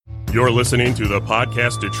You're listening to the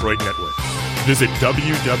Podcast Detroit Network. Visit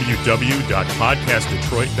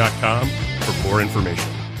www.podcastdetroit.com for more information.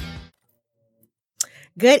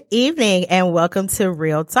 Good evening and welcome to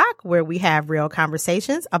Real Talk, where we have real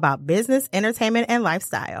conversations about business, entertainment, and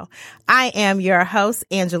lifestyle. I am your host,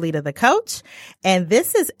 Angelita the Coach, and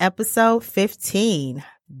this is episode 15,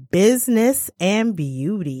 Business and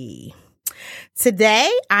Beauty.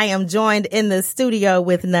 Today, I am joined in the studio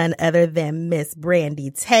with none other than Miss Brandy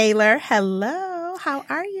Taylor. Hello, how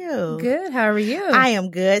are you? Good, how are you? I am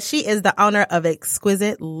good. She is the owner of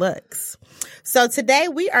Exquisite Looks. So today,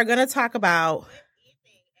 we are going to talk about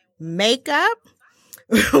makeup.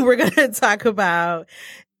 We're going to talk about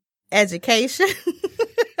education.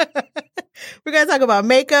 We're going to talk about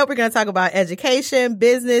makeup. We're going to talk about education,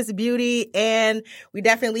 business, beauty, and we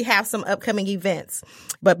definitely have some upcoming events.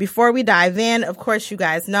 But before we dive in, of course, you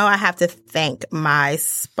guys know I have to thank my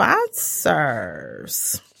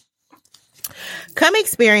sponsors. Come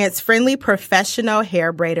experience friendly professional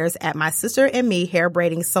hair braiders at My Sister and Me Hair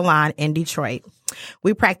Braiding Salon in Detroit.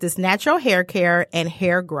 We practice natural hair care and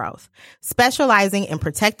hair growth, specializing in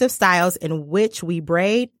protective styles in which we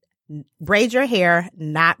braid your hair,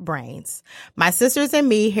 not brains. My Sisters and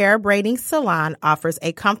Me Hair Braiding Salon offers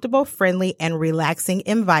a comfortable, friendly, and relaxing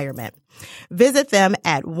environment. Visit them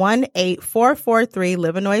at 18443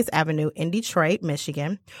 Livernois Avenue in Detroit,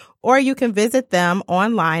 Michigan, or you can visit them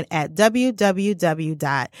online at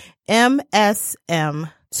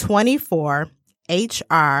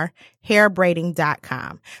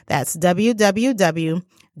www.msm24hrhairbraiding.com. That's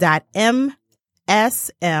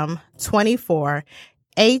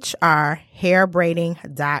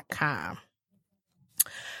www.msm24hrhairbraiding.com.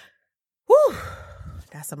 Whew,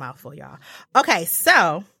 that's a mouthful, y'all. Okay,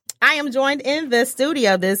 so I am joined in the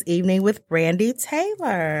studio this evening with Brandy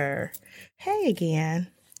Taylor. Hey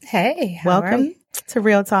again. Hey, Welcome to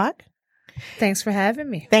Real Talk. Thanks for having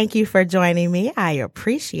me. Thank you for joining me. I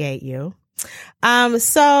appreciate you.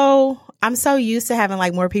 So I'm so used to having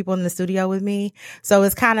like more people in the studio with me. So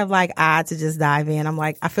it's kind of like odd to just dive in. I'm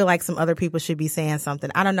like, I feel like some other people should be saying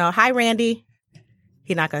something. I don't know. Hi, Randy.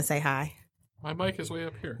 He's not going to say hi. My mic is way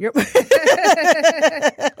up here.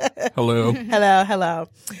 Hello. Hello.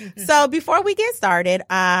 So before we get started,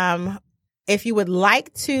 if you would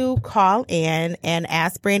like to call in and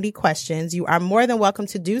ask Brandy questions, you are more than welcome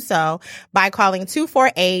to do so by calling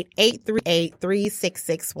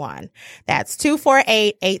 248-838-3661. That's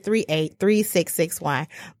 248-838-3661.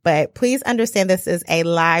 But please understand this is a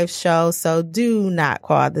live show, so do not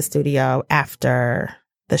call the studio after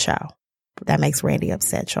the show. That makes Randy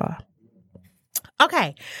upset, y'all.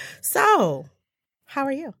 Okay, so how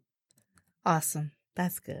are you? Awesome.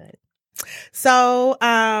 That's good. So,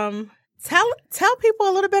 Tell people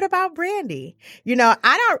a little bit about Brandy.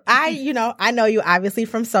 I know you obviously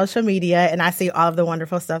from social media and I see all of the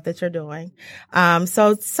wonderful stuff that you're doing.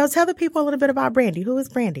 So tell the people a little bit about Brandy. Who is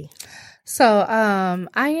Brandy? So,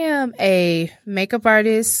 I am a makeup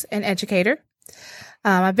artist and educator.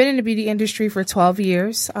 I've been in the beauty industry for 12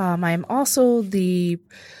 years. I am also the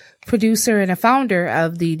producer and a founder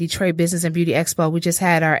of the Detroit Business and Beauty Expo. We just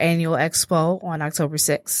had our annual expo on October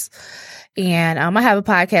 6th. And I have a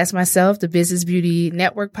podcast myself, the Business Beauty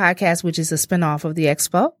Network podcast, which is a spinoff of the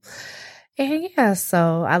expo. And yeah,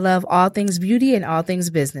 so I love all things beauty and all things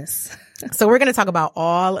business. So we're going to talk about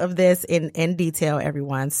all of this in detail,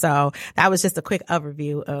 everyone. So that was just a quick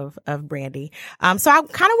overview of Brandy. So I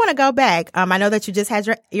kind of want to go back. I know that you just had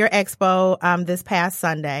your expo, this past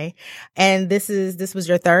Sunday, and this was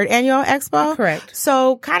your third annual expo. Correct.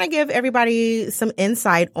 So kind of give everybody some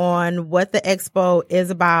insight on what the expo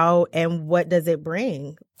is about and what does it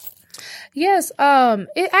bring. Yes.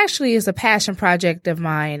 It actually is a passion project of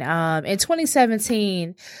mine. In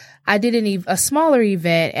 2017, I did a smaller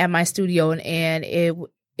event at my studio and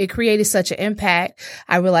it created such an impact.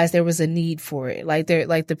 I realized there was a need for it. Like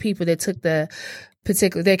the people that took that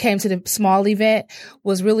came to the small event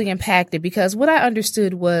was really impacted because what I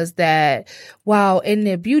understood was that while in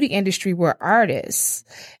the beauty industry, we're artists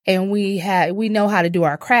and we know how to do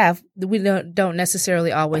our craft, we don't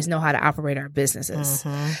necessarily always know how to operate our businesses.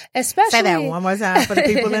 Mm-hmm. Especially, say that one more time for the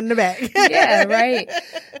people in the back. Yeah, right.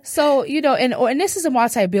 So, and this is a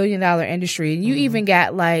multi-billion-dollar industry, and you even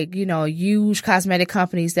got huge cosmetic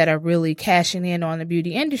companies that are really cashing in on the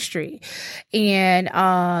beauty industry, and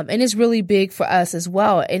it's really big for us as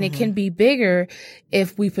well, and it can be bigger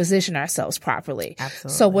if we position ourselves properly.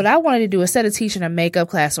 Absolutely. So what I wanted to do, instead of teaching a makeup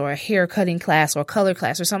class or a hair cutting class or a color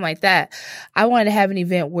class or something like that, I wanted to have an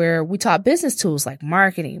event where we taught business tools like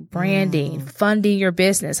marketing, branding, funding your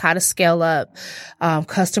business, how to scale up,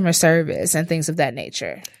 customer service and things of that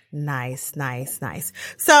nature. Nice.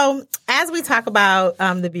 So as we talk about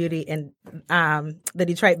the beauty and the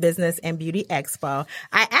Detroit Business and Beauty Expo,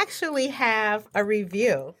 I actually have a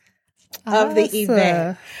review of the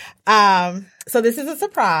event. So this is a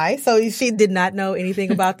surprise. So she did not know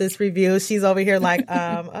anything about this review. She's over here like,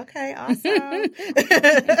 okay, awesome.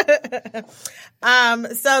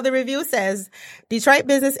 So the review says, Detroit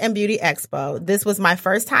Business and Beauty Expo. This was my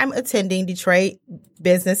first time attending Detroit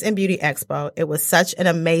Business and Beauty Expo. It was such an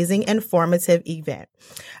amazing, informative event.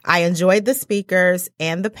 I enjoyed the speakers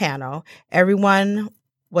and the panel. Everyone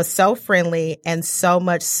was so friendly and so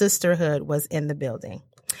much sisterhood was in the building.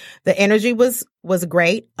 The energy was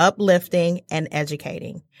great, uplifting, and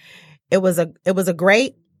educating. It was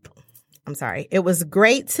great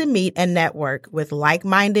to meet and network with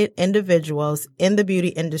like-minded individuals in the beauty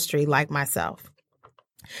industry like myself.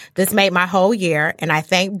 This made my whole year, and I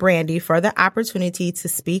thank Brandy for the opportunity to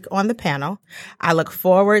speak on the panel. I look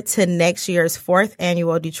forward to next year's 4th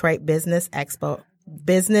annual Detroit Business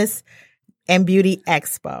and Beauty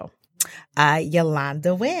Expo.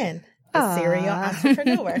 Yolanda Wynn. The serial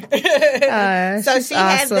entrepreneur. So she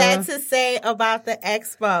has that to say about the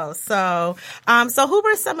expo. So who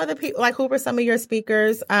were some of the people, like who were some of your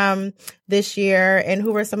speakers this year, and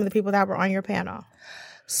who were some of the people that were on your panel?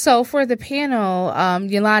 So for the panel,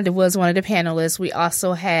 Yolanda was one of the panelists. We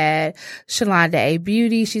also had Shalonda A.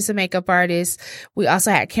 Beauty. She's a makeup artist. We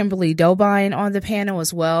also had Kimberly Dobine on the panel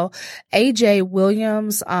as well. AJ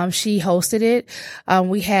Williams, she hosted it.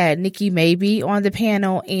 We had Nikki Maybe on the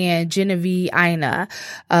panel, and Genevieve Aina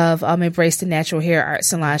of Embrace the Natural Hair Art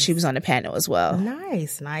Salon. She was on the panel as well.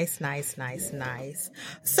 Nice.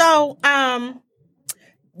 So,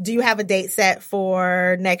 do you have a date set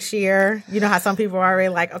for next year? You know how some people are already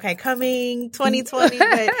like, okay, coming 2020,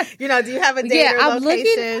 but do you have a date or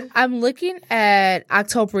location? I'm looking at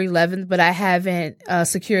October 11th, but I haven't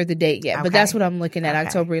secured the date yet. Okay. But that's what I'm looking at,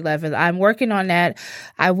 October 11th. I'm working on that.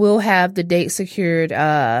 I will have the date secured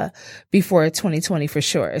before 2020 for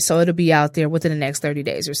sure. So it'll be out there within the next 30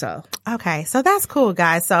 days or so. Okay, so that's cool,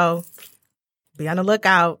 guys. So be on the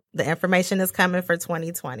lookout. The information is coming for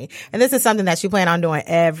 2020. And this is something that you plan on doing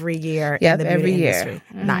every year in the beauty industry.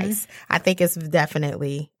 Mm-hmm. Nice. I think it's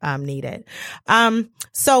definitely needed.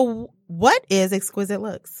 So what is Exquisite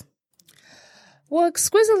Looks? Well,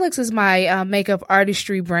 Exquisite Looks is my makeup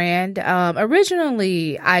artistry brand.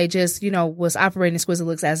 Originally, I just, was operating Exquisite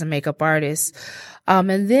Looks as a makeup artist.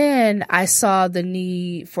 And then I saw the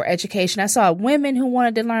need for education. I saw women who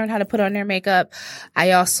wanted to learn how to put on their makeup.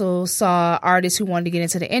 I also saw artists who wanted to get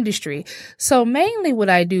into the industry. So mainly what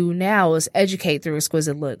I do now is educate through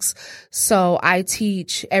Exquisite Looks. So I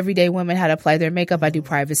teach everyday women how to apply their makeup. I do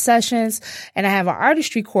private sessions, and I have an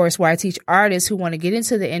artistry course where I teach artists who want to get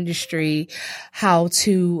into the industry how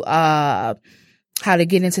to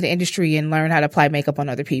get into the industry and learn how to apply makeup on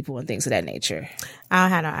other people and things of that nature. I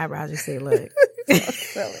don't have no eyebrows. You see, look. I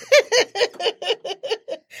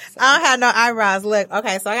don't have no eyebrows. Look,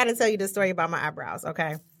 okay, so I got to tell you the story about my eyebrows,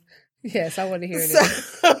 okay? Yes, I want to hear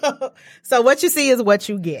this. So what you see is what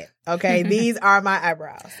you get, okay? These are my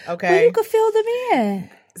eyebrows, okay? Well, you can fill them in.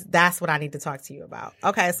 That's what I need to talk to you about.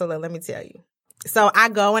 Okay, so let me tell you. So I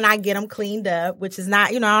go and I get them cleaned up, which is not,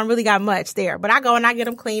 I don't really got much there, but I go and I get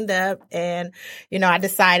them cleaned up, and, I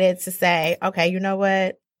decided to say, okay, you know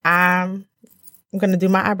what? I'm going to do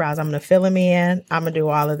my eyebrows. I'm going to fill them in. I'm going to do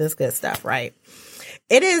all of this good stuff, right?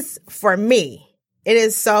 It is, for me, it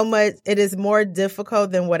is more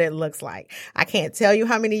difficult than what it looks like. I can't tell you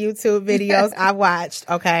how many YouTube videos I watched,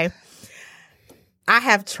 okay? I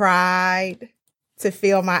have tried to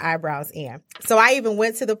fill my eyebrows in. So I even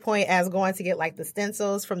went to the point as going to get like the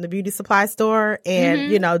stencils from the beauty supply store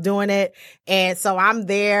and, doing it. And so I'm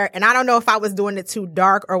there, and I don't know if I was doing it too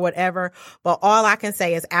dark or whatever, but all I can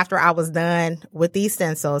say is after I was done with these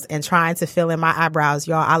stencils and trying to fill in my eyebrows,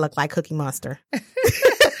 y'all, I look like Cookie Monster.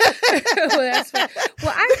 Well,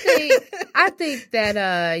 I think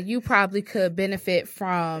that you probably could benefit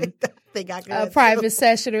from a private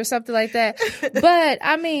session or something like that. But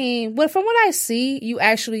I mean, from what I see, you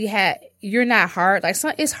actually you're not hard. Like,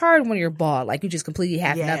 it's hard when you're bald, like you just completely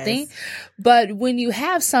have nothing. But when you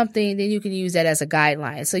have something, then you can use that as a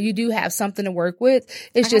guideline. So you do have something to work with.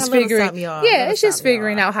 It's just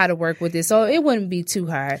figuring out how to work with it. So it wouldn't be too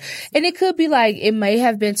hard. And it could be like, it may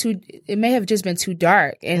have just been too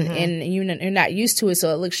dark, and you're not used to it.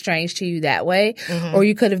 So it looks strange to you that way. Mm-hmm. Or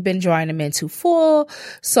you could have been drawing them in too full.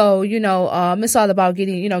 So, it's all about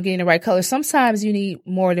getting the right color. Sometimes you need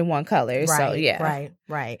more than one color. Right, so yeah.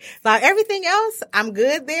 Right. Like everything else, I'm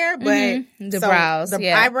good there, but the brows,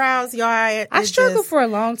 the eyebrows, y'all. I struggled for a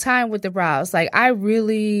long time with the brows. Like, I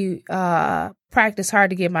really practiced hard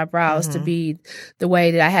to get my brows to be the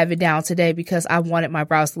way that I have it down today because I wanted my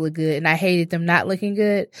brows to look good and I hated them not looking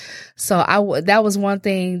good. So that was one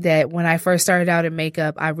thing that when I first started out in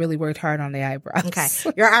makeup, I really worked hard on the eyebrows. Okay.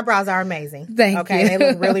 Your eyebrows are amazing. Thank you. They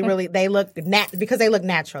look really, because they look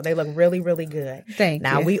natural. They look really, really good. Thank you.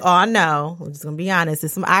 Now, we all know, we're just going to be honest,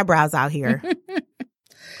 there's some eyebrows out here.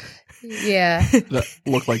 Yeah. That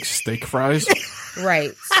look like steak fries.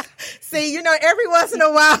 Right. See, every once in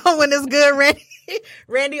a while when it's good,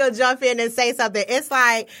 Randy will jump in and say something. It's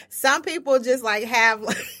like some people just like have,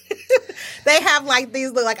 they have like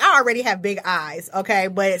these look like I already have big eyes, okay?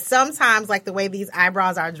 But sometimes like the way these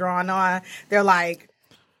eyebrows are drawn on, they're like,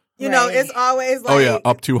 it's always like, oh yeah,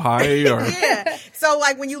 up too high or yeah. So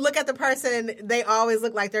like when you look at the person, they always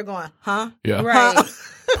look like they're going, huh? yeah, Right.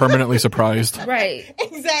 permanently surprised. Right.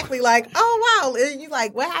 Exactly. Like, oh wow, and you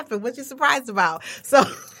like, what happened? What you surprised about? So.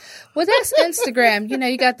 Well, that's Instagram.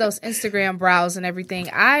 You got those Instagram brows and everything.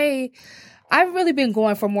 I've really been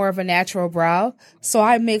going for more of a natural brow. So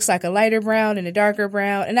I mix like a lighter brown and a darker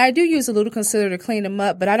brown. And I do use a little concealer to clean them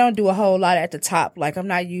up, but I don't do a whole lot at the top. Like I'm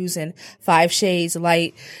not using 5 shades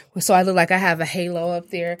light. So I look like I have a halo up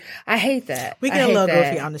there. I hate that. We get a little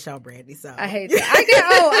goofy on the show, Brandy. So I hate that.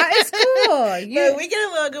 It's cool. We get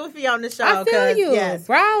a little goofy on the show. I feel you. Yes.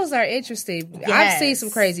 Brows are interesting. Yes. I've seen some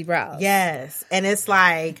crazy brows. Yes. And it's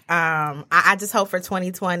like, I just hope for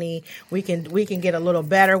 2020 we can get a little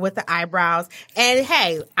better with the eyebrows. And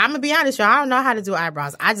hey, I'm gonna be honest, y'all. I don't know how to do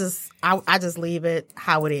eyebrows. I just leave it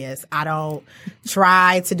how it is. I don't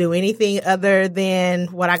try to do anything other than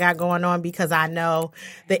what I got going on because I know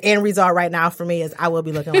the end result right now for me is I will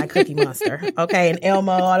be looking like Cookie Monster. Okay, and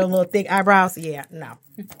Elmo, all the little thick eyebrows. Yeah, no.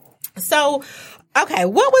 So, okay,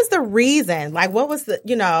 what was the reason? Like, what was the,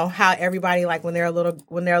 how everybody, like, when they're a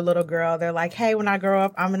little girl, they're like, hey, when I grow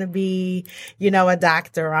up, I'm going to be, a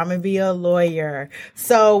doctor, I'm going to be a lawyer.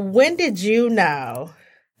 So when did you know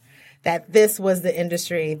that this was the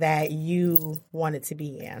industry that you wanted to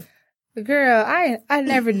be in? Girl, I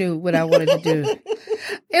never knew what I wanted to do.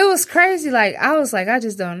 It was crazy. Like, I was like, I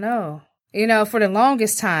just don't know. For the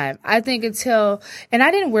longest time, I think and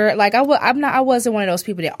I didn't wear it. Like I wasn't one of those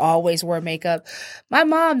people that always wore makeup. My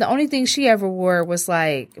mom, the only thing she ever wore was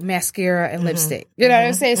like mascara and lipstick. You know what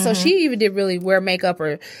I'm saying? So she even didn't really wear makeup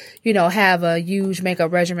or, have a huge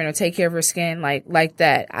makeup regimen or take care of her skin like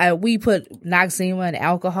that. We put Noxzema and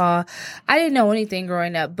alcohol. I didn't know anything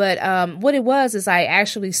growing up, but, what it was is I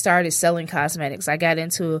actually started selling cosmetics. I got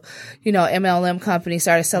into, MLM company,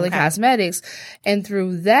 started selling cosmetics. And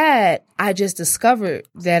through that, I just discovered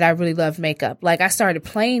that I really loved makeup. Like I started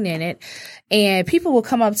playing in it and people would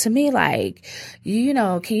come up to me like,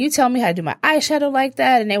 can you tell me how to do my eyeshadow like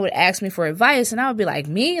that? And they would ask me for advice and I would be like,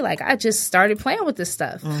 me? Like I just started playing with this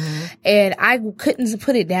stuff and I couldn't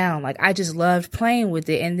put it down. Like I just loved playing with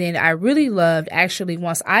it. And then I really loved actually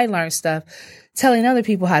once I learned stuff, telling other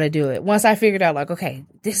people how to do it. Once I figured out like, okay,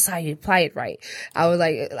 this is how you apply it right. I was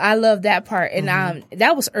like, I love that part. And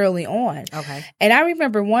that was early on. Okay. And I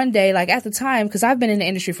remember one day, like at the time, because I've been in the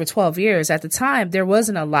industry for 12 years, at the time, there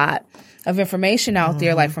wasn't a lot of information out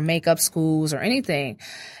there, like from makeup schools or anything.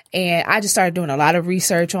 And I just started doing a lot of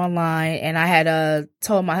research online. And I had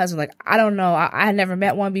told my husband, like, I don't know, I had never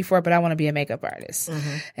met one before, but I want to be a makeup artist.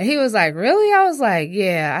 And he was like, really? I was like,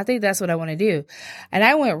 yeah, I think that's what I want to do. And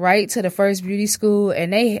I went right to the first beauty school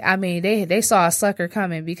and they saw a sucker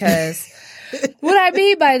coming because what I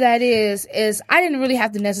mean by that is I didn't really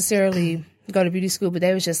have to necessarily go to beauty school, but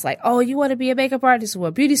they was just like, oh, you want to be a makeup artist?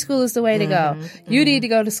 Well, beauty school is the way to go. You need to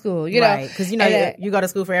go to school, right, because you go to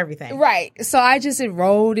school for everything. Right. So I just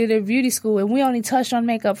enrolled in a beauty school and we only touched on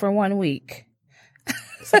makeup for 1 week.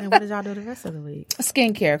 So then what did y'all do the rest of the week?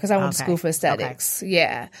 Skincare, because I went to school for aesthetics. Okay.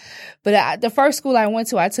 Yeah. But the first school I went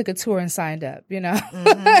to, I took a tour and signed up,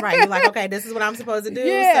 Right. You're like, okay, this is what I'm supposed to do.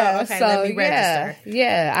 Yeah. So let me register.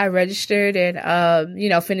 Yeah. I registered and,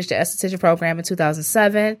 finished the esthetician program in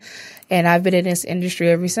 2007. And I've been in this industry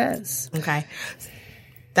ever since. Okay.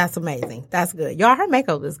 That's amazing. That's good. Y'all, her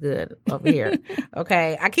makeup is good over here.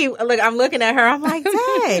 Okay. I'm looking at her. I'm like,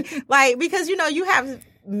 dang. Like, because, you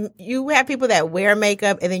have people that wear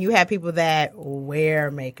makeup and then you have people that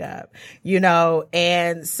wear makeup,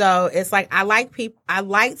 and so it's like, I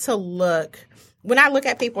like to look, when I look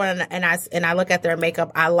at people and I look at their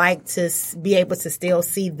makeup, I like to be able to still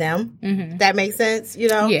see them. That makes sense,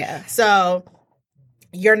 Yeah. So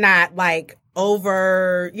you're not like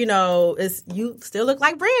over, you still look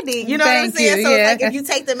like Brandy. You know what I'm saying? So it's like if you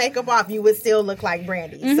take the makeup off, you would still look like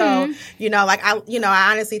Brandy. So,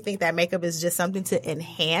 I honestly think that makeup is just something to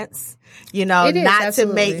enhance You know, It is, not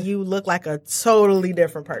absolutely. to make you look like a totally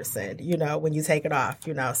different person, you know, when you take it off,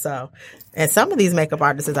 you know. So, and some of these makeup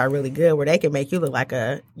artists are really good where they can make you look like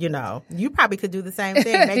a, you know, you probably could do the same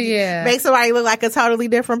thing. Make, Yeah. make somebody look like a totally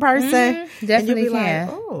different person. And Definitely you'd be can.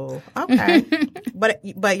 like, oh, okay.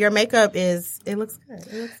 but your makeup it looks good.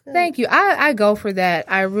 It looks good. Thank you. I go for that.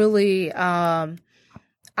 I really,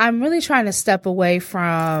 I'm really trying to step away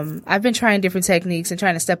from, I've been trying different techniques and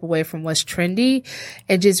trying to step away from what's trendy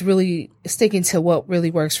and just really sticking to what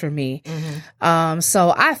really works for me.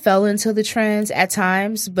 So I fell into the trends at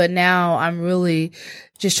times, but now I'm really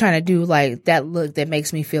just trying to do like that look that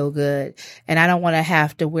makes me feel good. And I don't want to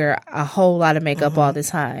have to wear a whole lot of makeup all the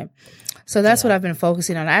time. So that's what I've been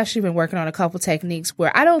focusing on. I've actually been working on a couple techniques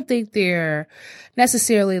where I don't think they're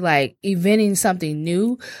necessarily like inventing something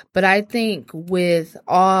new, but I think with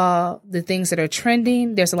all the things that are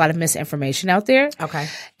trending, there's a lot of misinformation out there. Okay.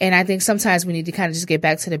 And I think sometimes we need to kind of just get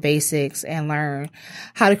back to the basics and learn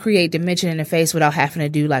how to create dimension in the face without having to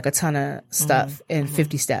do like a ton of stuff in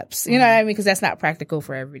 50 steps. You know what I mean? Because that's not practical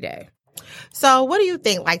for every day. So what do you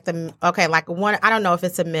think, like one, I don't know if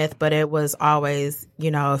it's a myth, but it was always,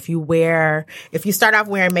 you know, if you start off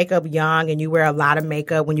wearing makeup young and you wear a lot of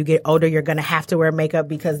makeup, when you get older, you're going to have to wear makeup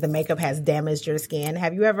because the makeup has damaged your skin.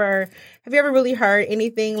 Have you ever really heard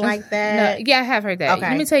anything like that? No, yeah, I have heard that. Okay.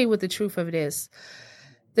 Let me tell you what the truth of it is.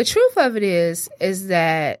 The truth of it is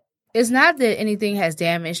that it's not that anything has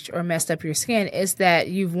damaged or messed up your skin. It's that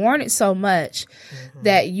you've worn it so much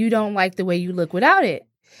that you don't like the way you look without it.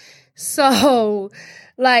 So,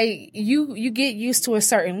 like, you get used to a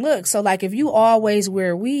certain look. So, like, if you always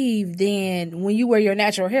wear weave, then when you wear your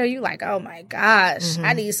natural hair, you like, oh my gosh,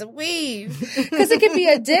 I need some weave. Because it can be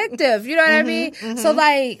addictive. You know what I mean? So,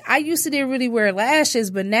 like, I used to didn't really wear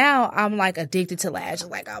lashes, but now I'm, like, addicted to lashes.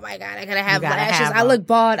 Like, oh my God, I gotta have lashes. I look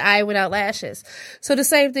bald-eyed without lashes. So, the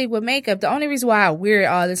same thing with makeup. The only reason why I wear it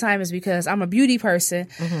all the time is because I'm a beauty person.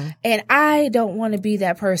 And I don't want to be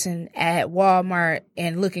that person at Walmart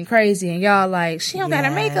and looking crazy. And y'all like, she don't got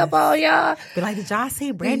her makeup on, y'all. Be like, did y'all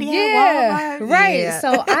see Brandy at Yeah, Walmart? right. Yeah.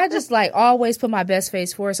 So I just like always put my best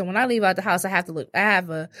face forward. So when I leave out the house, I have to look.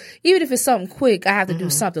 Even if it's something quick, I have to do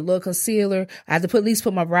something. A little concealer. I have to at least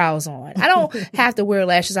put my brows on. I don't have to wear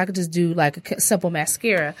lashes. I could just do like a simple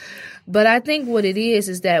mascara. But I think what it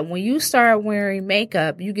is that when you start wearing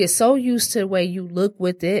makeup, you get so used to the way you look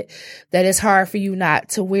with it that it's hard for you not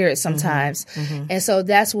to wear it sometimes. And so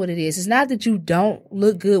that's what it is. It's not that you don't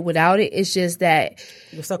look good without it. It's just that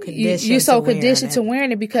You're so conditioned. you're so conditioned to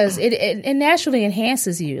wearing it because it naturally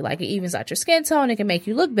enhances you. Like it evens out your skin tone. It can make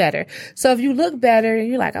you look better. So if you look better and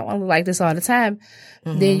you're like, I want to look like this all the time,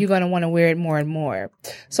 then you're going to want to wear it more and more.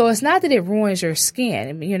 So it's not that it ruins your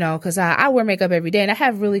skin, you know, because I wear makeup every day and I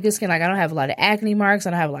have really good skin. Like I don't have a lot of acne marks. I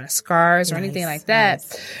don't have a lot of scars or anything like that.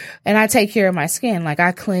 And I take care of my skin. Like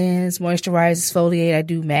I cleanse, moisturize, exfoliate. I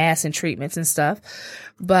do masks and treatments and stuff.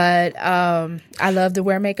 But I love to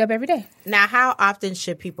wear makeup every day. Now, how often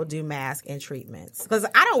should people do masks and treatments? Because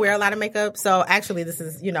I don't wear a lot of makeup. So actually, this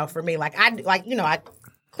is, you know, for me, I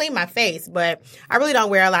clean my face, but I really don't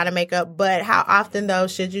wear a lot of makeup. But how often, though,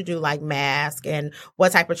 should you do like mask, and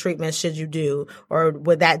what type of treatments should you do? Or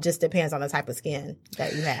would that just depends on the type of skin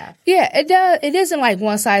that you have? Yeah, it does. It isn't like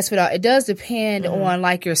one size fit all. It does depend on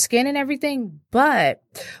like your skin and everything. But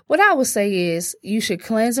what I would say is you should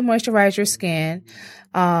cleanse and moisturize your skin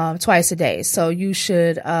twice a day. So you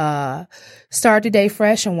should start the day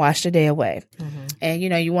fresh and wash the day away. And, you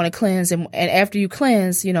know, you want to cleanse. And after you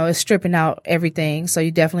cleanse, you know, it's stripping out everything. So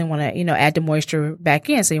you definitely want to, you know, add the moisture back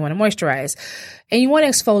in. So you want to moisturize. And you want to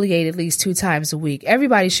exfoliate at least 2 times a week.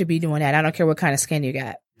 Everybody should be doing that. I don't care what kind of skin you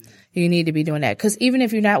got. You need to be doing that. Because even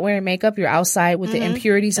if you're not wearing makeup, you're outside with the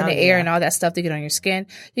impurities in the air and all that stuff to get on your skin.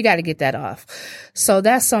 You got to get that off. So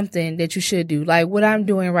that's something that you should do. Like what I'm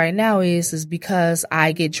doing right now is because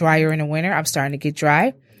I get drier in the winter. I'm starting to get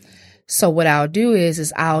dry. So what I'll do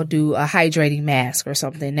is I'll do a hydrating mask or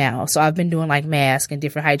something now. So I've been doing like masks and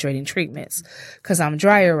different hydrating treatments because I'm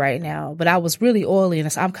drier right now. But I was really oily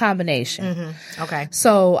and I'm combination. Okay.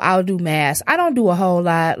 So I'll do masks. I don't do a whole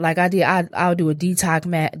lot. Like I'll do a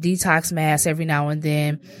detox mask every now and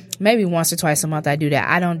then. Maybe once or twice a month I do that.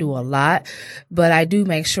 I don't do a lot, but I do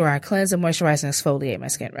make sure I cleanse and moisturize and exfoliate my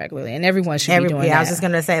skin regularly. And everyone should be doing that. I was just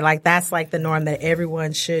going to say, like, that's like the norm that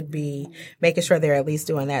everyone should be making sure they're at least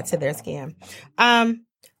doing that to their skin.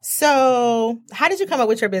 So how did you come up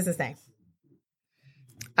with your business name?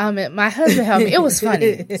 My husband helped me. It was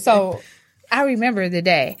funny. So I remember the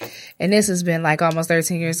day, and this has been like almost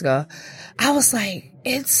 13 years ago. I was like,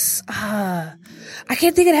 I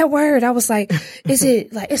can't think of that word. I was like, is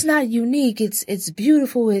it like, it's not unique. It's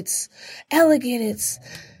beautiful. It's elegant.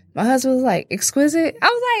 My husband was like, exquisite? I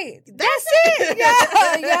was like, that's it.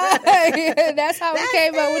 Yeah. That's how we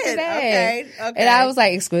came up with the name. Okay. And I was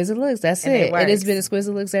like, exquisite looks. That's it. It has been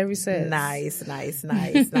exquisite looks ever since. Nice.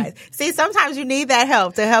 See, sometimes you need that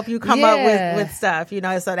help to help you come up with stuff, so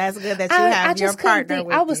that's good that you have your partner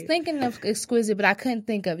with you. I was thinking of exquisite, but I couldn't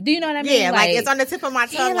think of it. Do you know what I mean? Yeah, like it's on the tip of my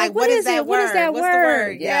tongue. Like, what is that word? What is that What's word? The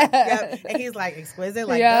word? Yeah. And he's like, exquisite?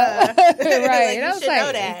 Like, right. Like, and I was should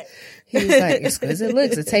know that. He was like, exquisite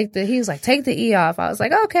looks. He was like, take the E off. I was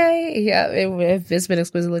like, okay. Yeah, it's been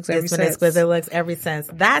exquisite looks ever since. It's been exquisite looks ever since.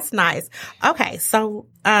 That's nice. Okay, so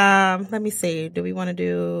let me see. Do we want to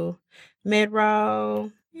do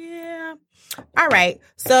mid-row? Yeah. All right.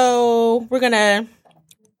 So we're going to,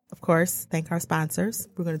 of course, thank our sponsors.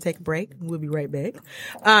 We're going to take a break. We'll be right back.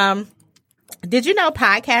 Did you know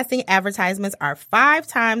podcasting advertisements are 5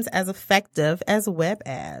 times as effective as web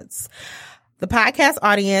ads? The podcast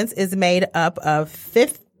audience is made up of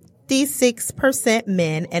 56%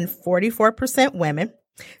 men and 44% women.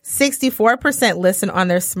 64% listen on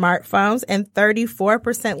their smartphones and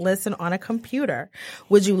 34% listen on a computer.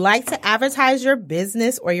 Would you like to advertise your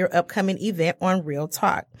business or your upcoming event on Real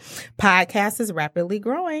Talk? Podcast is rapidly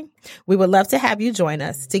growing. We would love to have you join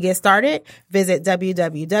us. To get started, visit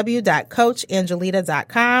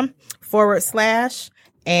www.coachangelita.com/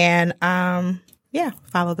 and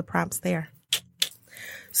follow the prompts there.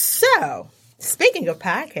 So, speaking of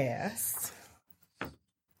podcasts,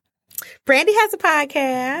 Brandy has a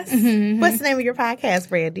podcast. Mm-hmm. What's the name of your podcast,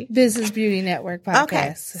 Brandy? Business Beauty Network podcast.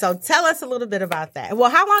 Okay, so tell us a little bit about that. Well,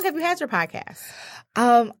 how long have you had your podcast?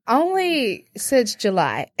 Only since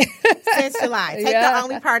July. Since July. Take the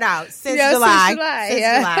only part out. Since July. Since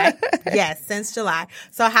July. Yes, since July.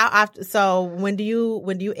 So how often? So when do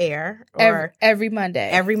you air? Or every Monday.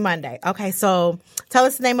 Every Monday. Okay. So tell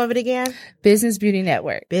us the name of it again. Business Beauty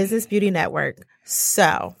Network. Business Beauty Network.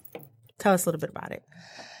 So tell us a little bit about it.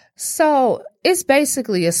 So it's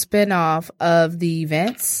basically a spinoff of the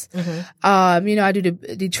events. Mm-hmm. I do the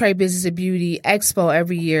Detroit Business of Beauty Expo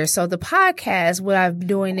every year. So the podcast, what I'm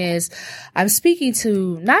doing is I'm speaking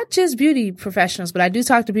to not just beauty professionals, but I do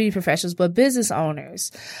talk to beauty professionals, but business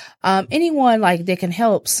owners, anyone like that can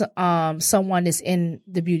help someone that's in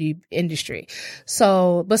the beauty industry.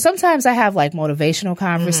 So, but sometimes I have like motivational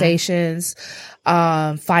conversations,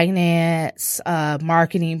 finance,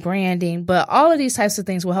 marketing, branding, but all of these types of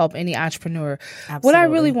things will help any entrepreneur. Absolutely. What I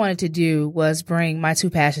really wanted to do was bring my 2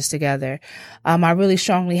 passions together. I really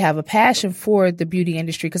strongly have a passion for the beauty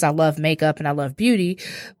industry because I love makeup and I love beauty,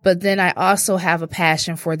 but then I also have a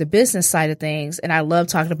passion for the business side of things, and I love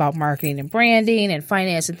talking about marketing and branding and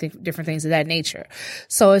finance and different things of that nature.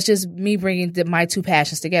 So it's just me bringing my 2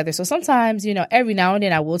 passions together. So sometimes, every now and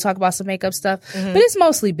then I will talk about some makeup stuff, but it's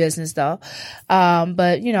mostly business though.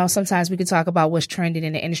 But sometimes we can talk about what's trending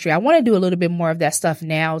in the industry. I want to do a little bit more of that stuff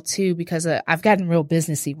now too, because I've gotten real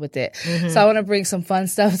businessy with it. Mm-hmm. So I want to bring some fun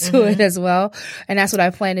stuff to it as well. And that's what I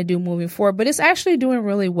plan to do moving forward. But it's actually doing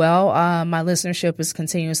really well. My listenership is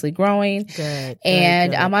continuously growing. Good.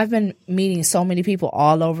 And I've been meeting so many people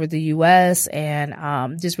all over the U.S.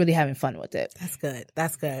 and just really having fun with it. That's good.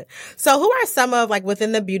 That's good. So who are some of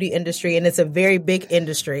within the beauty industry, and it's a very big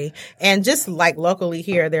industry, and just like locally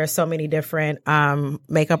here, there are so many different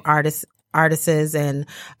makeup artists and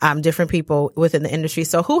different people within the industry.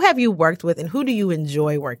 So who have you worked with and who do you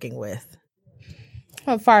enjoy working with?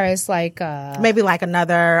 As far as maybe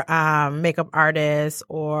another makeup artist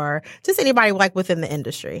or just anybody within the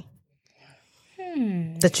industry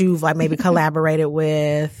that you've maybe collaborated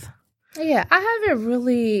with. Yeah, I haven't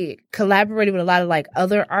really collaborated with a lot of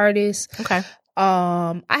other artists. Okay.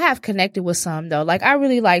 I have connected with some though. I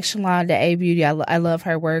really like Shalonda A Beauty. I love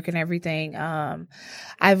her work and everything.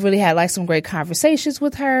 I've really had some great conversations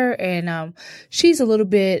with her, and she's a little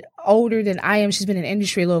bit older than I am. She's been in the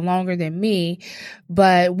industry a little longer than me,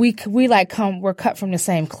 but we're cut from the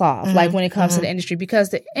same cloth. When it comes to the industry, because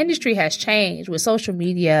the industry has changed with social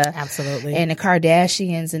media, absolutely, and the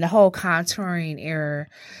Kardashians and the whole contouring era.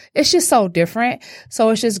 It's just so different. So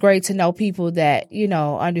it's just great to know people that,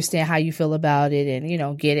 understand how you feel about it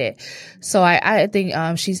and, get it. So I think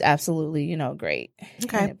she's absolutely, great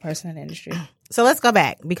person in the industry. So let's go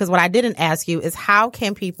back, because what I didn't ask you is how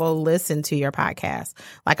can people listen to your podcast?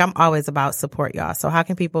 I'm always about support, y'all. So how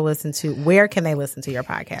can people where can they listen to your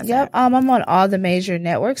podcast? Yep. I'm on all the major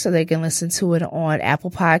networks, so they can listen to it on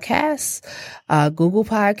Apple Podcasts, Google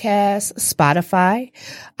Podcasts, Spotify,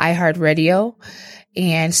 iHeartRadio,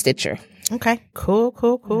 and Stitcher. Okay. Cool.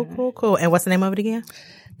 And what's the name of it again?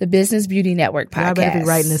 The Business Beauty Network podcast. I better be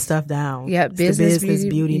writing this stuff down. Yep. The Business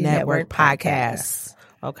Beauty Network podcast.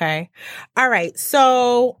 Okay. All right.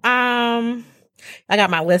 So, I got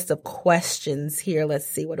my list of questions here. Let's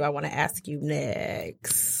see. What do I want to ask you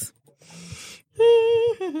next?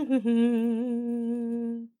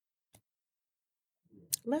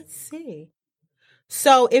 Let's see.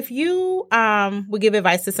 So if you would give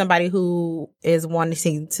advice to somebody who is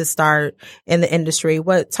wanting to start in the industry,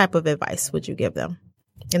 what type of advice would you give them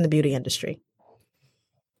in the beauty industry?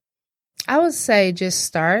 I would say just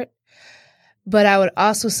start, but I would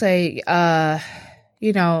also say,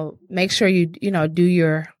 make sure you do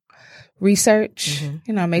your research,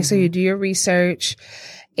 make sure you do your research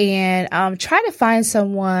and try to find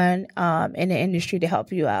someone in the industry to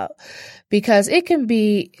help you out, because it can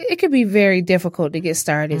be very difficult to get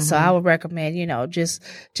started. So I would recommend, just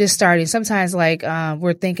starting. Sometimes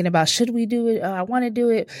we're thinking about, should we do it? I want to do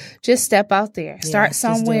it. Just step out there, start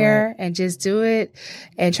somewhere and just do it,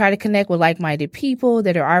 and try to connect with like-minded people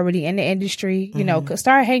that are already in the industry.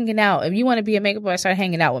 Start hanging out. If you want to be a makeup artist, start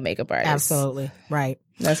hanging out with makeup artists. Absolutely. Right.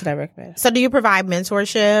 That's what I recommend. So do you provide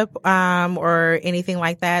mentorship or anything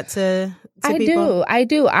like that to people? I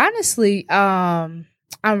do. Honestly, I'm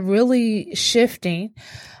really shifting.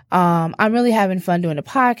 I'm really having fun doing the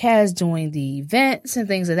podcast, doing the events and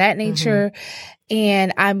things of that nature.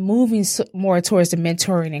 And I'm moving more towards the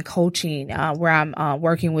mentoring and coaching, where I'm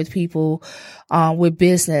working with people with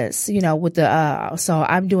business, so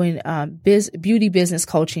I'm doing beauty business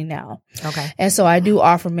coaching now. Okay. And so I do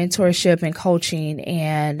offer mentorship and coaching,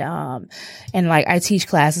 and I teach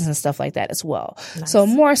classes and stuff like that as well. Nice. So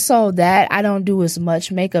more so that I don't do as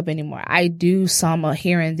much makeup anymore. I do some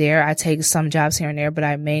here and there. I take some jobs here and there, but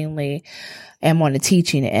I mainly am on the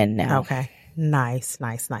teaching end now. Okay. Nice.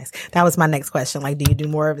 That was my next question. Do you do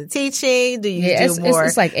more of the teaching? Do you do more?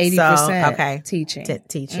 It's like 80% teaching.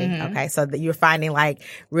 Teaching. Okay. So that you're finding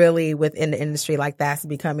really within the industry, that's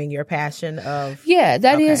becoming your passion of. Yeah,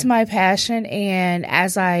 that is my passion. And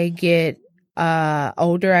as I get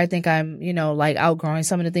older, I think I'm, outgrowing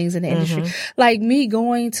some of the things in the industry. Like me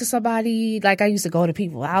going to somebody, I used to go to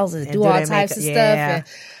people's houses, do all types of stuff. And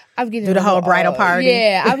I'm getting do the whole bridal party.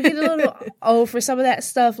 Yeah, I'm getting a little old for some of that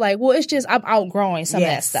stuff. It's just I'm outgrowing some of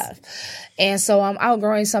that stuff. And so I'm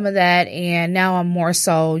outgrowing some of that, and now I'm more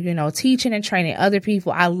so, teaching and training other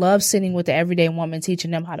people. I love sitting with the everyday woman,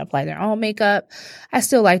 teaching them how to apply their own makeup. I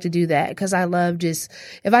still like to do that because I love just,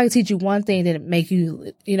 if I can teach you one thing that make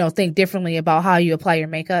you, think differently about how you apply your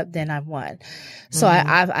makeup, then I've won. So I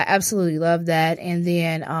absolutely love that. And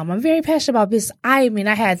then I'm very passionate about business. I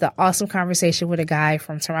had the awesome conversation with a guy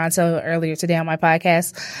from Toronto earlier today on my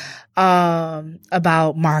podcast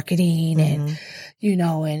about marketing and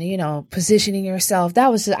positioning yourself.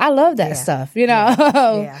 That was just, I love that stuff,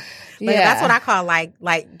 Yeah. That's what I call that's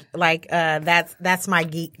my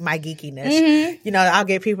geekiness. I'll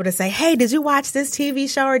get people to say, "Hey, did you watch this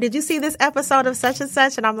TV show, or did you see this episode of such and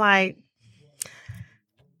such?" And I'm like,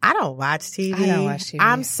 I don't watch TV.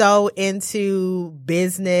 I'm so into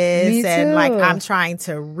business and I'm trying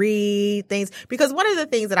to read things, because one of the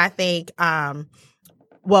things that I think, as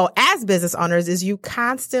business owners, is you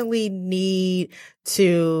constantly need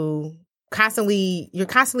to you're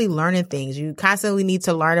constantly learning things. You constantly need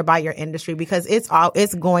to learn about your industry, because it's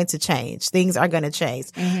going to change. Things are going to change.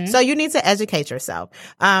 So you need to educate yourself.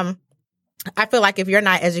 I feel like if you're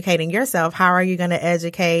not educating yourself, how are you going to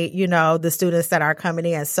educate, the students that are coming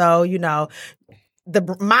in? So,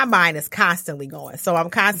 my mind is constantly going. So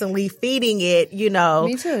I'm constantly feeding it,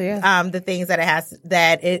 Me too, yeah. The things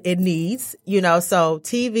that it needs, so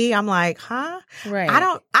TV, I'm like, huh? Right.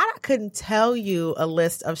 I couldn't tell you a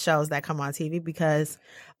list of shows that come on TV, because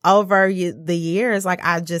over the years,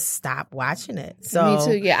 I just stopped watching it. So me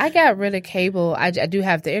too. Yeah, I got rid of cable. I do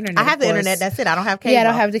have the internet. I have the internet. That's it. I don't have cable. Yeah, I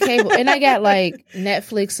don't have the cable, and I got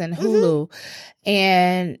Netflix and Hulu.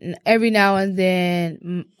 And every now and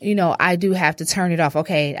then, I do have to turn it off.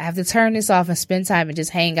 Okay, I have to turn this off and spend time and just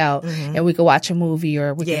hang out, and we could watch a movie,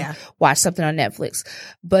 or we can watch something on Netflix.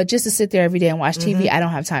 But just to sit there every day and watch TV, I don't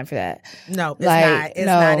have time for that. No, it's not.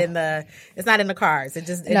 It's not in the cards. It's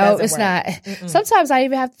it's work. not. Sometimes I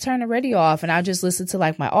even have to turn the radio off, and I'll just listen to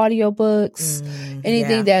my audiobooks,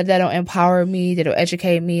 anything that'll empower me, that'll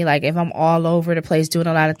educate me. If I'm all over the place doing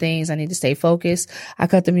a lot of things, I need to stay focused. I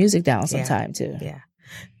cut the music down sometime too.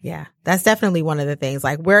 Yeah. That's definitely one of the things.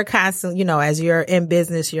 We're constantly, as you're in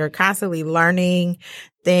business, you're constantly learning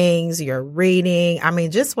things, you're reading.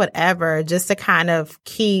 Just whatever, just to kind of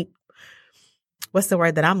keep, what's the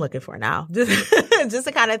word that I'm looking for now? Just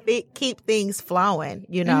to kind of keep things flowing,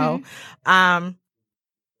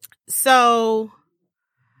 So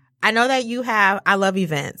I know that I love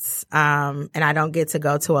events, and I don't get to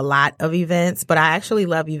go to a lot of events, but I actually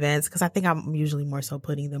love events because I think I'm usually more so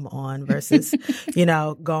putting them on versus,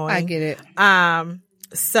 going. I get it.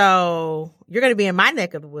 So you're going to be in my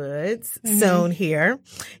neck of the woods soon here.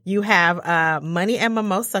 You have Money and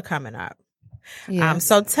Mimosa coming up. Yeah.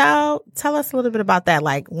 So tell us a little bit about that.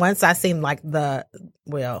 Like once I seen like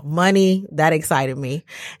money, that excited me.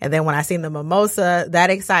 And then when I seen the mimosa, that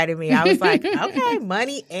excited me. I was like, okay,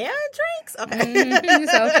 money and drinks. Okay.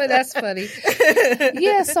 So that's funny.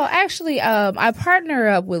 Yeah. So actually, I partner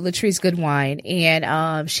up with Latrice Goodwine,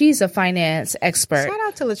 and she's a finance expert. Shout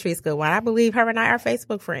out to Latrice Goodwine. I believe her and I are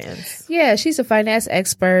Facebook friends. Yeah, she's a finance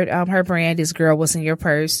expert. Her brand is Girl What's in Your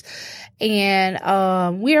Purse.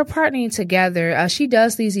 And we are partnering together. She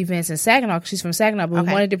does these events in Saginaw because she's from Saginaw, but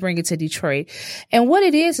we wanted to bring it to Detroit. And what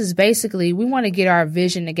it is basically we want to get our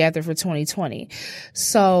vision together for 2020.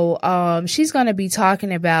 So she's going to be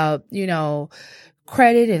talking about,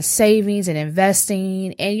 credit and savings and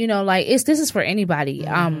investing. And, this is for anybody.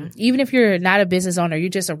 Even if you're not a business owner, you're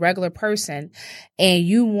just a regular person and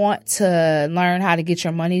you want to learn how to get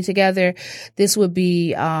your money together, this would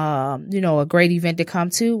be, a great event to come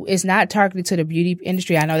to. It's not targeted to the beauty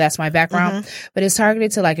industry. I know that's my background, but it's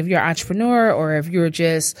targeted to like if you're an entrepreneur or if you're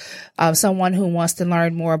just someone who wants to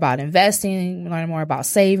learn more about investing, learn more about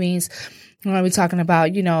savings. We're going to be talking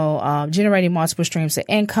about, generating multiple streams of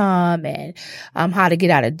income and how to get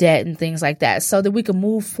out of debt and things like that so that we can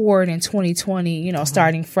move forward in 2020,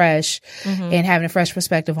 starting fresh and having a fresh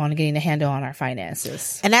perspective on getting a handle on our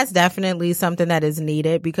finances. And that's definitely something that is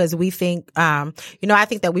needed because we think, I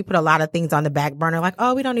think that we put a lot of things on the back burner like,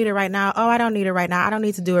 oh, we don't need it right now. Oh, I don't need it right now. I don't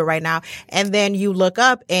need to do it right now. And then you look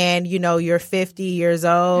up and, you're 50 years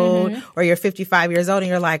old or you're 55 years old and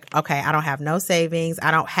you're like, okay, I don't have no savings. I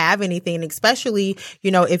don't have anything. Especially,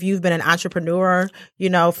 if you've been an entrepreneur,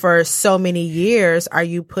 for so many years, are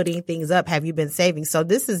you putting things up? Have you been saving? So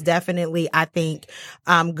this is definitely, I think,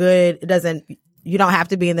 good. You don't have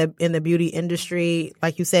to be in the beauty industry.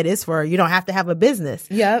 Like you said, you don't have to have a business.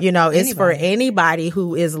 Yeah. It's for anybody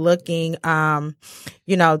who is looking,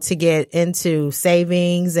 to get into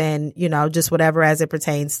savings and, just whatever as it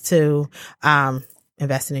pertains to,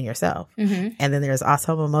 investing in yourself. And then there's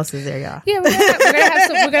also mimosas there, y'all. Yeah,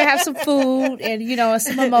 we're gonna have some food and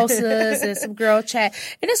some mimosas and some girl chat.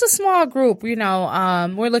 And it's a small group, we're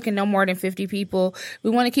looking no more than 50 people. We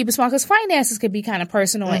want to keep it small because finances could be kind of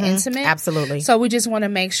personal and intimate. Absolutely. So we just want to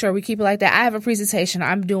make sure we keep it like that. I have a presentation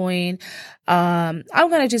I'm doing. I'm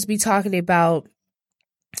gonna just be talking about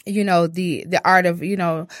the art of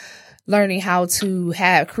learning how to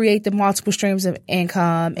create the multiple streams of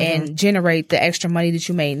income and generate the extra money that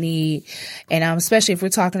you may need. And especially if we're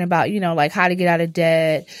talking about, like how to get out of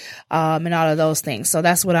debt and all of those things. So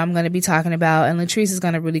that's what I'm going to be talking about. And Latrice is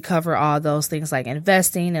going to really cover all those things like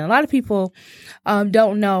investing. And a lot of people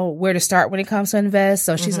don't know where to start when it comes to invest.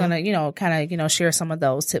 So she's going to, kind of, share some of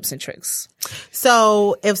those tips and tricks.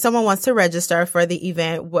 So if someone wants to register for the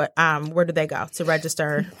event, where do they go to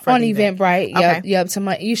register for on the event? Eventbrite? Okay. Yep. So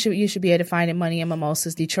you should be able to find it. Money and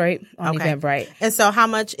Mimosas Detroit on Eventbrite. And so how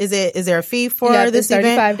much is it? Is there a fee for this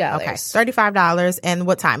event? $35. Okay. $35. And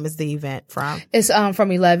what time is the event from? It's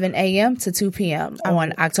from 11 a.m. to 2 p.m.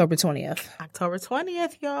 on October 20th. October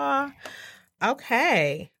 20th, y'all.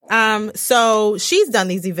 Okay. So she's done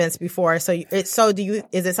these events before. So is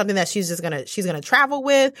it something that she's gonna travel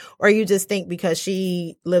with, or you just think because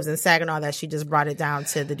she lives in Saginaw that she just brought it down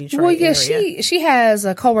to the Detroit area? she has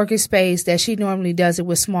a co-working space that she normally does it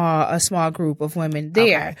with a small group of women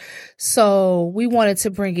there. Okay. So we wanted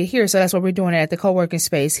to bring it here. So that's what we're doing at the co-working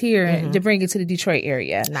space here to bring it to the Detroit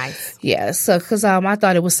area. Nice. Yeah. So, cause, I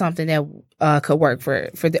thought it was something that, could work for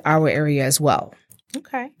our area as well.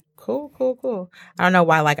 Okay. Cool. I don't know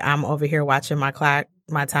why, I'm over here watching my clock,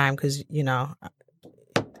 my time, because,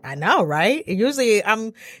 I know, right? Usually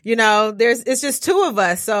it's just two of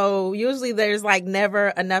us. So usually there's never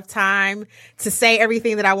enough time to say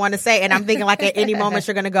everything that I want to say. And I'm thinking at any moment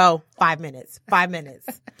you're going to go 5 minutes.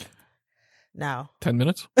 No. 10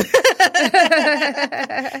 minutes? He's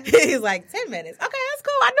like, 10 minutes. Okay, that's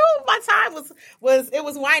cool. I knew my time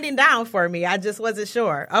was winding down for me. I just wasn't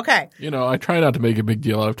sure. Okay. I try not to make a big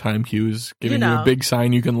deal out of time cues, giving you a big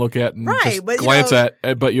sign you can look at and just but, glance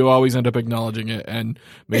at, but you always end up acknowledging it and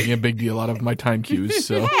making a big deal out of my time cues.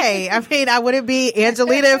 So hey, I wouldn't be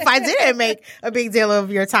Angelita if I didn't make a big deal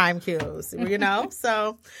of your time cues, So,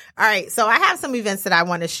 all right. So I have some events that I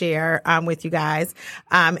want to share with you guys.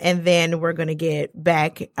 And then we're going to get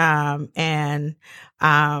back and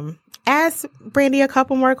ask Brandy a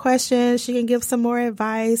couple more questions. She can give some more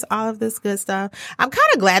advice, all of this good stuff. I'm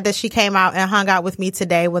kind of glad that she came out and hung out with me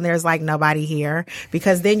today when there's like nobody here,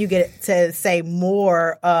 because then you get to say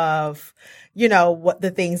more of, you know, what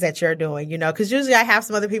the things that you're doing, you know, because usually I have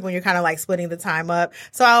some other people and you're kind of like splitting the time up.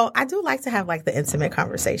 So I do like to have like the intimate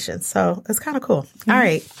conversation. So it's kind of cool. All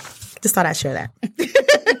right. Just thought I'd share that.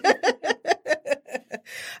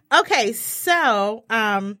 Okay, so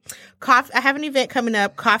I have an event coming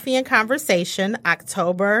up, Coffee and Conversation,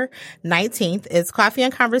 October 19th. It's Coffee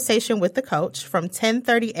and Conversation with the Coach from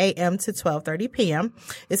 10:30 a.m. to 12:30 p.m.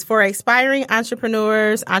 It's for aspiring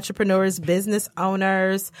entrepreneurs, business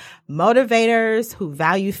owners, motivators who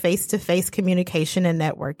value face-to-face communication and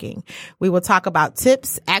networking. We will talk about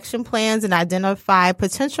tips, action plans, and identify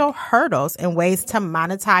potential hurdles and ways to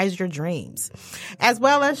monetize your dreams, as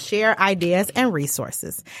well as share ideas and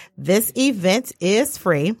resources. This event is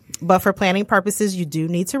free, but for planning purposes, you do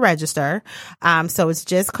need to register. So it's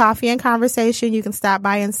just coffee and conversation. You can stop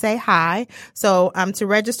by and say hi. So to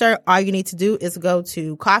register, all you need to do is go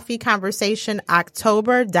to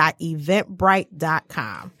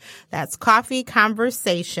coffeeconversationoctober.eventbrite.com. That's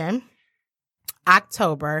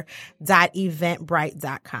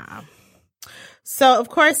coffeeconversationoctober.eventbrite.com. So, of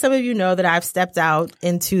course, some of you know that I've stepped out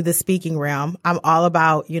into the speaking realm. I'm all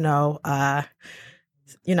about, you got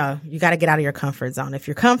to get out of your comfort zone. If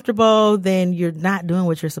you're comfortable, then you're not doing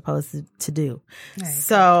what you're supposed to do. Right.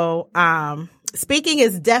 So, speaking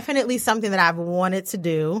is definitely something that I've wanted to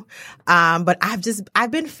do. But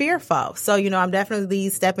I've been fearful. So, I'm definitely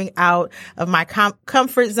stepping out of my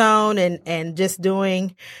comfort zone and just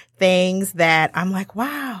doing things that I'm like,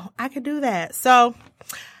 wow, I could do that. So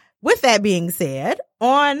with that being said,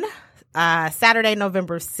 on Saturday,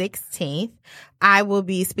 November 16th, I will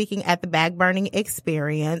be speaking at the Bag Burning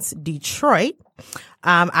Experience, Detroit.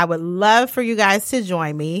 I would love for you guys to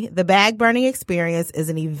join me. The Bag Burning Experience is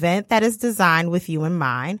an event that is designed with you in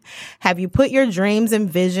mind. Have you put your dreams and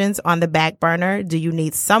visions on the back burner? Do you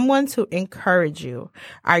need someone to encourage you?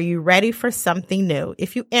 Are you ready for something new?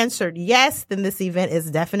 If you answered yes, then this event is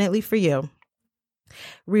definitely for you.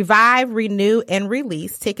 Revive, renew, and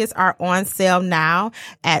release. Tickets are on sale now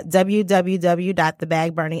at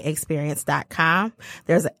www.thebagburningexperience.com.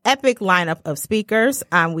 There's an epic lineup of speakers.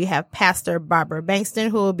 We have Pastor Barbara Bankston,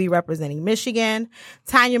 who will be representing Michigan,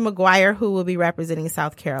 Tanya McGuire, who will be representing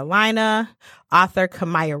South Carolina, author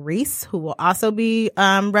Kamaya Reese, who will also be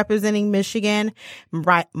representing Michigan,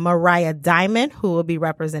 Mariah Diamond, who will be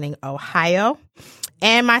representing Ohio,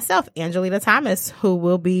 and myself, Angelina Thomas, who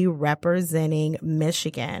will be representing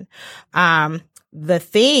Michigan. The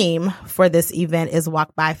theme for this event is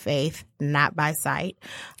Walk by Faith, Not by Sight.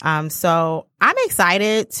 So I'm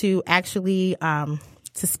excited to actually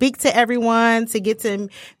to speak to everyone, to get to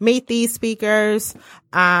meet these speakers,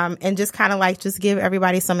 and just kind of like just give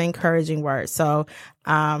everybody some encouraging words. So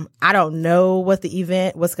I don't know what's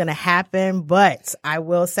going to happen, but I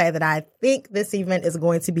will say that I think this event is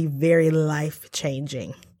going to be very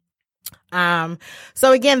life-changing. So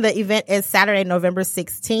again, the event is Saturday, November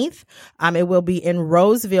 16th. It will be in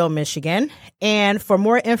Roseville, Michigan. And for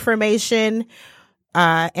more information,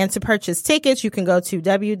 and to purchase tickets, you can go to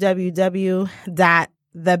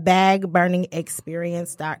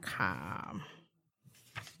www.thebagburningexperience.com.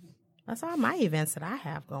 That's all my events that I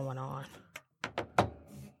have going on.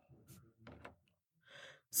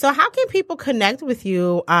 So how can people connect with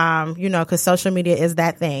you? Because social media is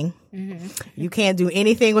that thing. Mm-hmm. You can't do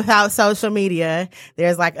anything without social media.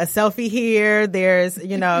 There's like a selfie here. There's,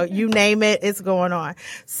 you name it, it's going on.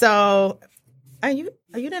 So you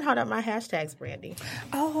didn't hold up my hashtags, Brandy.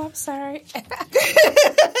 Oh, I'm sorry.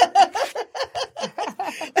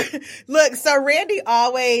 Look, so Randy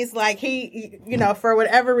always for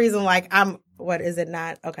whatever reason, what is it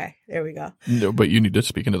not? Okay, there we go. No, but you need to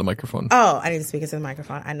speak into the microphone. Oh, I need to speak into the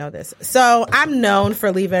microphone. I know this. So I'm known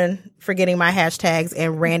for forgetting my hashtags,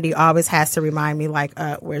 and Randy always has to remind me,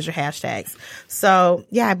 where's your hashtags? So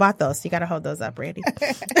yeah, I bought those. You got to hold those up, Randy.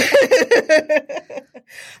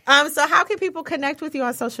 So how can people connect with you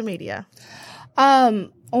on social media?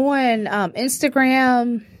 On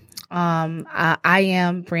Instagram, I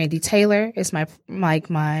am Brandy Taylor. It's my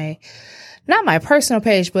not my personal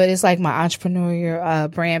page, but it's like my entrepreneurial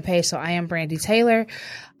brand page. So I am Brandy Taylor.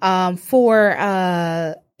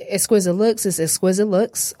 For Exquisite Looks, it's Exquisite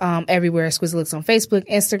Looks. Everywhere Exquisite Looks on Facebook,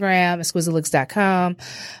 Instagram, exquisitelooks.com.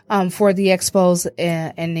 For the expos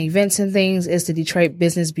and the events and things, it's the Detroit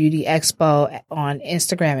Business Beauty Expo on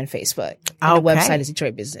Instagram and Facebook. And the website is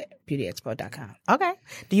DetroitBusinessBeautyExpo.com. Okay.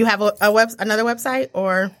 Do you have another website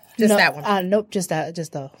or just that one? Nope, just those.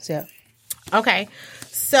 Yeah. Okay.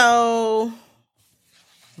 So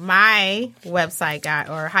my website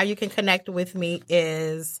or how you can connect with me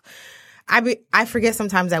is I forget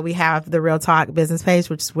sometimes that we have the Real Talk business page,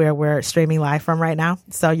 which is where we're streaming live from right now.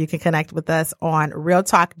 So you can connect with us on Real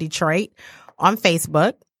Talk Detroit on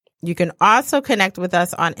Facebook. You can also connect with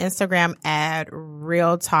us on Instagram at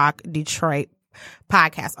Real Talk Detroit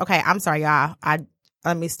Podcast. Okay, I'm sorry, y'all.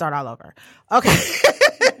 Let me start all over. Okay.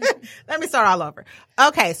 Let me start all over.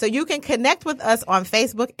 Okay, so you can connect with us on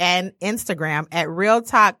Facebook and Instagram at Real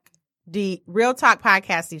Talk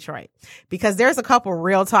Podcast Detroit, because there's a couple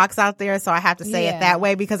Real Talks out there, so I have to say it that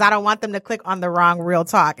way because I don't want them to click on the wrong Real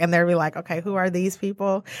Talk and they'll be like, okay, who are these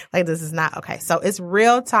people? Like, this is not okay. So it's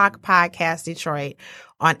Real Talk Podcast Detroit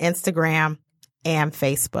on Instagram and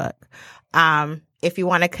Facebook. If you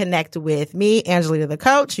want to connect with me, Angelita the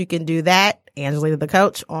Coach, you can do that. Angelita the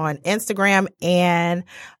Coach on Instagram and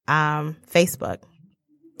Facebook.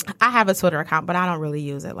 I have a Twitter account, but I don't really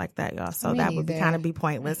use it like that, y'all. So that would kind of be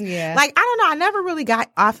pointless. Yeah. Like, I don't know. I never really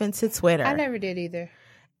got off into Twitter. I never did either.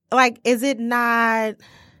 Like, is it not?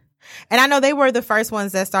 And I know they were the first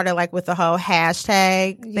ones that started like with the whole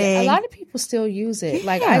hashtag thing. A lot of people still use it.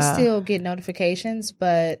 Like, I still get notifications,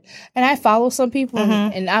 and I follow some people,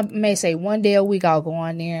 and I may say one day a week I'll go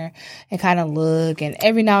on there and kind of look, and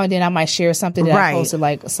every now and then I might share something that I posted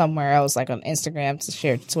like somewhere else, like on Instagram, to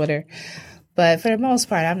share to Twitter. But for the most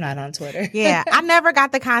part, I'm not on Twitter. Yeah, I never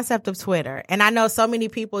got the concept of Twitter, and I know so many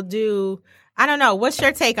people do. I don't know. What's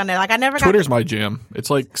your take on it? Like, I never Twitter's my jam. It's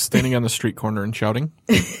like standing on the street corner and shouting.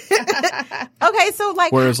 Okay, so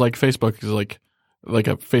like, whereas like Facebook is like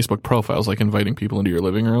a Facebook profile is like inviting people into your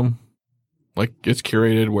living room. Like, it's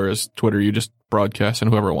curated, whereas Twitter, you just broadcast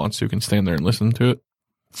and whoever wants to can stand there and listen to it.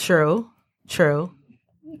 True.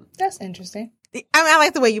 That's interesting. I mean, I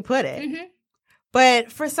like the way you put it. Mm-hmm.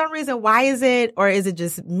 But for some reason, why is it, or is it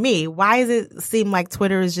just me? Why does it seem like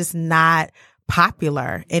Twitter is just not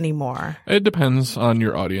popular anymore? It depends on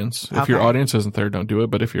your audience. If your audience isn't there, don't do it.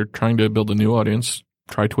 But if you're trying to build a new audience,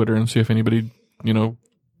 try Twitter and see if anybody,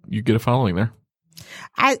 you get a following there.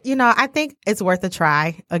 I think it's worth a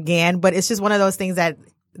try again, but it's just one of those things that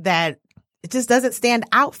it just doesn't stand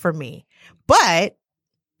out for me. But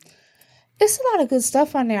it's a lot of good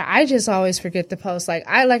stuff on there. I just always forget to post. Like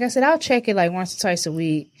I said, I'll check it like once or twice a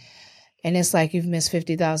week, and it's like you've missed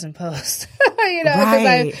 50,000 posts.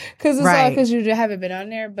 Because it's all because you haven't been on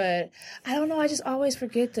there. But I don't know. I just always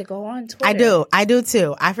forget to go on Twitter. I do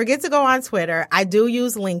too. I forget to go on Twitter. I do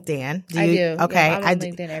use LinkedIn. I do. Okay, yeah, I'm on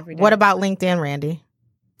LinkedIn every day. What about LinkedIn, Randy?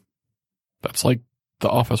 That's like the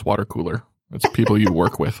office water cooler. It's people you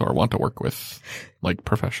work with or want to work with, like,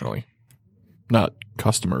 professionally. Not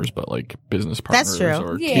customers, but like business partners. That's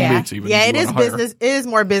true. Or teammates even. Yeah, it is business. It is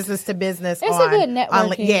more business to business. It's a good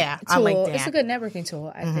networking tool. On LinkedIn. It's a good networking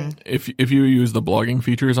tool, I think. If you use the blogging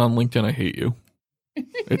features on LinkedIn, I hate you.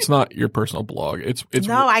 It's not your personal blog. It's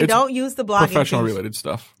I don't use the blogging professional related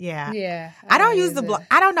stuff. Yeah. I don't use the blog.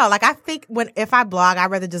 I don't know. Like, I think if I blog, I'd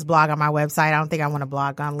rather just blog on my website. I don't think I want to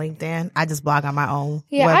blog on LinkedIn. I just blog on my own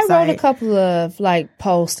website. I wrote a couple of like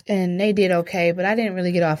posts and they did okay, but I didn't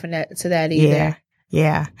really get off to that either.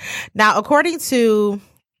 Yeah. Now, according to,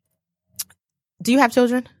 do you have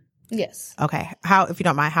children? Yes. Okay. If you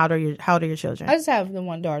don't mind, how old are your children? I just have the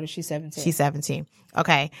one daughter. She's 17. She's 17.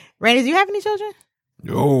 Okay. Randy, do you have any children?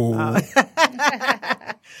 No.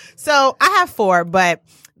 So I have 4, but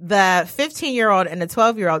the 15-year-old and the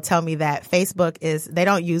 12-year-old tell me that they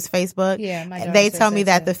don't use Facebook. Yeah. My daughter they tell me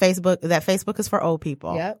that too. Facebook is for old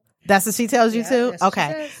people. Yep. That's what she tells you too?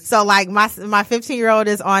 Okay. So like my 15-year-old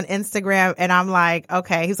is on Instagram and I'm like,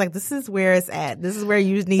 okay. He's like, this is where it's at. This is where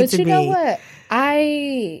you need to be. But you know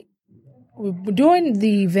what? During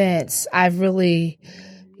the events, I've really,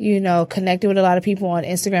 connected with a lot of people on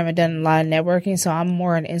Instagram and done a lot of networking. So I'm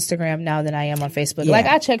more on Instagram now than I am on Facebook. Yeah. Like,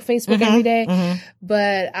 I check Facebook every day,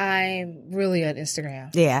 but I'm really on Instagram.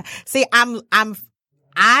 Yeah. See, I'm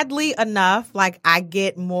oddly enough, like, I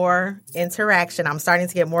get more interaction. I'm starting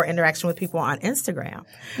to get more interaction with people on Instagram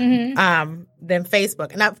than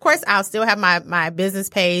Facebook. And of course, I'll still have my business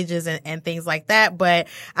pages and things like that. But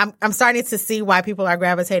I'm starting to see why people are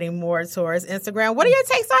gravitating more towards Instagram. What are your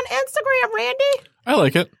takes on Instagram, Randy? I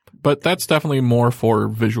like it, but that's definitely more for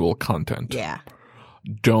visual content. Yeah.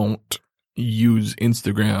 Don't use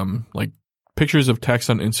Instagram, like, pictures of text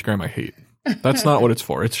on Instagram I hate. That's not what it's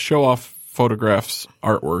for. It's show off photographs,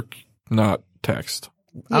 artwork, not text.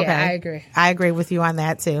 Yeah, okay. I agree. I agree with you on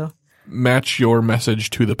that too. Match your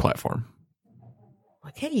message to the platform.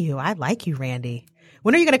 Look at you. I like you, Randy.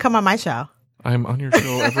 When are you going to come on my show? I'm on your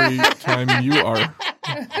show every time you are.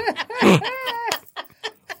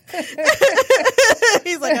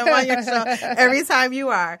 He's like, I'm on your show every time you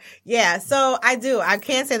are. Yeah. So I do. I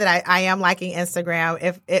can say that I am liking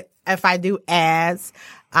Instagram. If I do ads,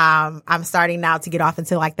 I'm starting now to get off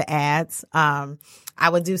into like the ads. I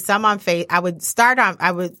would do some on I would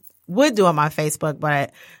do them on Facebook,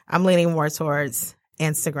 but I'm leaning more towards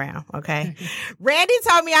Instagram. Okay. Randy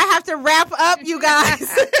told me I have to wrap up, you guys.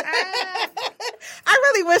 I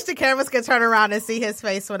really wish the cameras could turn around and see his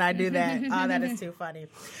face when I do that. Oh, that is too funny.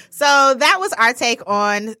 So that was our take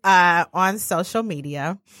on social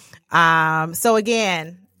media. So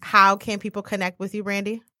again, how can people connect with you,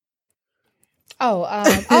 Randy? You know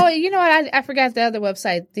what? I forgot the other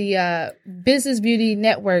website, the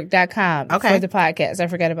businessbeautynetwork.com for the podcast. I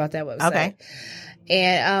forgot about that website. Okay.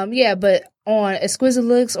 And but on Exquisite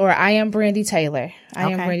Looks or I am Brandy Taylor. I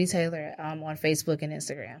am Brandy Taylor on Facebook and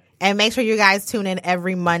Instagram. And make sure you guys tune in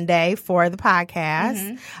every Monday for the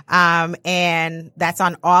podcast. And that's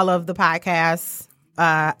on all of the podcast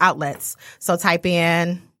outlets. So type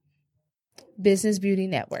in Business Beauty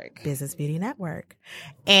Network. Business Beauty Network.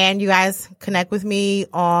 And you guys connect with me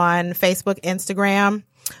on Facebook, Instagram,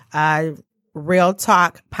 Real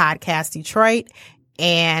Talk Podcast Detroit,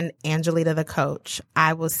 and Angelita the Coach.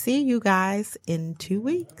 I will see you guys in 2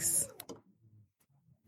 weeks.